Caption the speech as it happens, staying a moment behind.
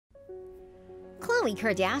Khloe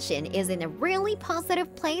Kardashian is in a really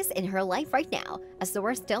positive place in her life right now, a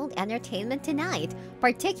source told Entertainment Tonight,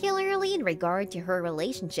 particularly in regard to her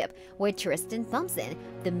relationship with Tristan Thompson,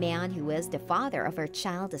 the man who is the father of her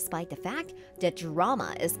child, despite the fact that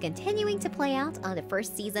drama is continuing to play out on the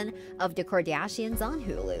first season of The Kardashians on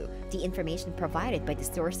Hulu. The information provided by the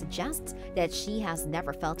source suggests that she has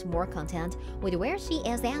never felt more content with where she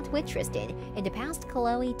is at with Tristan. In the past,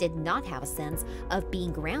 Khloe did not have a sense of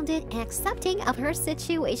being grounded and accepting of her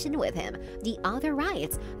situation with him. The author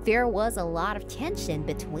writes, there was a lot of tension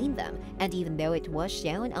between them, and even though it was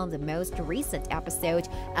shown on the most recent episode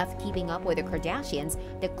of Keeping Up with the Kardashians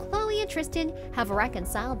that Khloe and Tristan have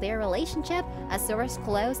reconciled their relationship, a source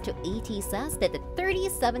close to ET says that the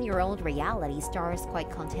 37-year-old reality star is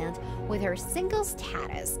quite content with her single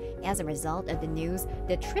status. As a result of the news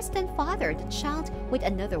that Tristan fathered the child with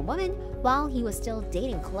another woman while he was still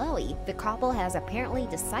dating Khloe, the couple has apparently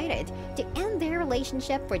decided to end their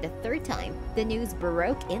relationship for the third time. The news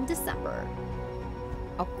broke in December.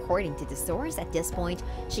 According to the source, at this point,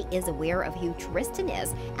 she is aware of who Tristan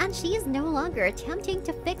is, and she is no longer attempting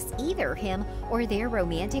to fix either him or their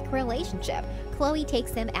romantic relationship. Khloe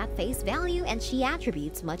takes him at face value, and she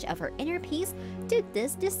attributes much of her inner peace to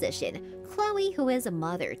this decision. Khloe, who is a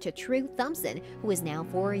mother to Tristan Thompson, who is now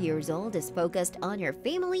 4 years old, is focused on her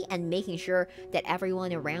family and making sure that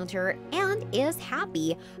everyone around her and is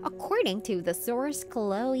happy. According to the source,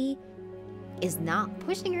 Khloe is not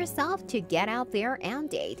pushing herself to get out there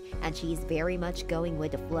and date, and she's very much going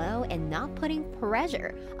with the flow and not putting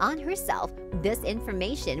pressure on herself. This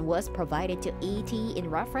information was provided to ET in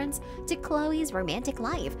reference to Khloe's romantic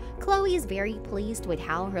life. Khloe is very pleased with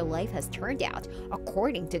how her life has turned out.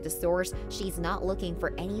 According to the source, she's not looking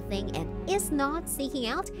for anything and is not seeking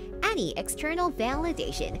out any external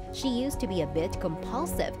validation. She used to be a bit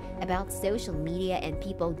compulsive about social media and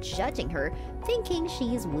people judging her, thinking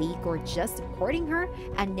she's weak or just supporting her,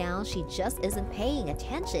 and now she just isn't paying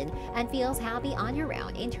attention and feels happy on her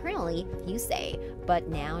own. Internally, you say, but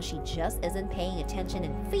now she just isn't paying attention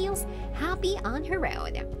and feels happy on her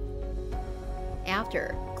own.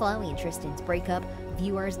 After Khloe and Tristan's breakup,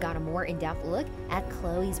 viewers got a more in-depth look at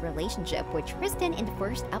Khloe's relationship with Tristan in the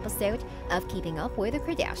first episode of Keeping Up with the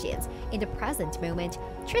Kardashians. In the present moment,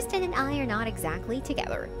 Tristan and I are not exactly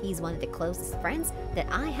together. He's one of the closest friends that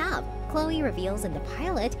I have. Khloe reveals in the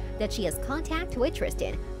pilot that she has contact with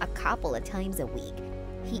Tristan a couple of times a week.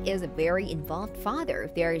 He is a very involved father.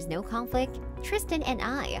 There is no conflict. Tristan and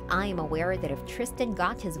I am aware that if Tristan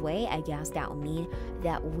got his way, I guess that would mean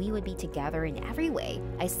that we would be together in every way.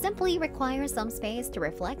 I simply require some space to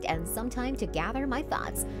reflect and some time to gather my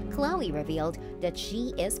thoughts. Khloe revealed that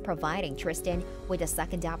she is providing Tristan with a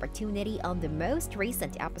second opportunity on the most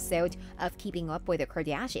recent episode of Keeping Up with the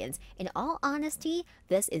Kardashians. In all honesty,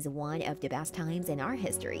 this is one of the best times in our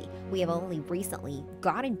history. We have only recently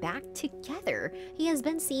gotten back together. He has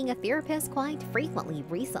been seeing a therapist quite frequently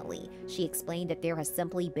recently. She explained that there has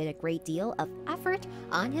simply been a great deal of effort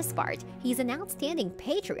on his part. He's an outstanding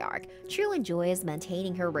patriarch. True enjoys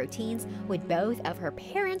maintaining her routines with both of her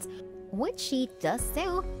parents, which she does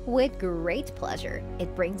so with great pleasure.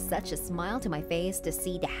 It brings such a smile to my face to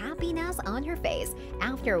see the happiness on her face.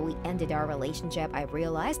 After we ended our relationship, I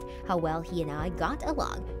realized how well he and I got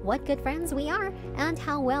along, what good friends we are, and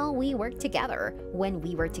how well we work together. When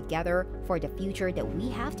we were together for the future that we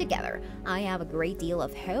have together, I have a great deal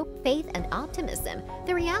of hope, faith, and optimism.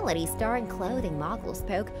 The reality star and clothing mogul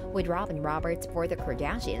spoke with Robin Roberts for The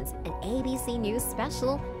Kardashians, an ABC News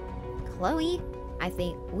special. Khloe, I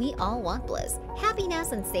think we all want bliss.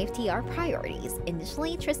 Happiness and safety are priorities.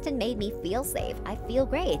 Initially, Tristan made me feel safe. I feel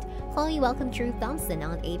great. Khloe welcomed Tristan Thompson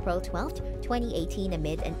on April 12, 2018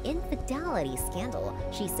 amid an infidelity scandal.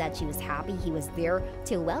 She said she was happy he was there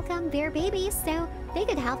to welcome their babies so they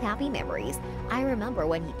could have happy memories. I remember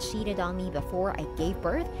when he cheated on me before I gave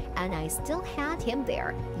birth, and I still had him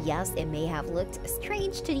there. Yes, it may have looked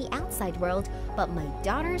strange to the outside world, but my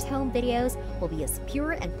daughter's home videos will be as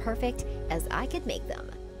pure and perfect as I could make them.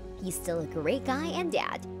 He's still a great guy and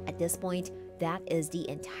dad. At this point, that is the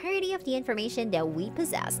entirety of the information that we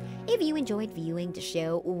possess. If you enjoyed viewing the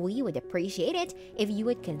show, we would appreciate it if you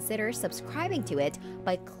would consider subscribing to it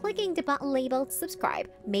by clicking the button labeled subscribe.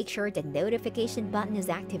 Make sure the notification button is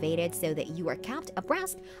activated so that you are kept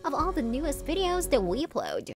abreast of all the newest videos that we upload.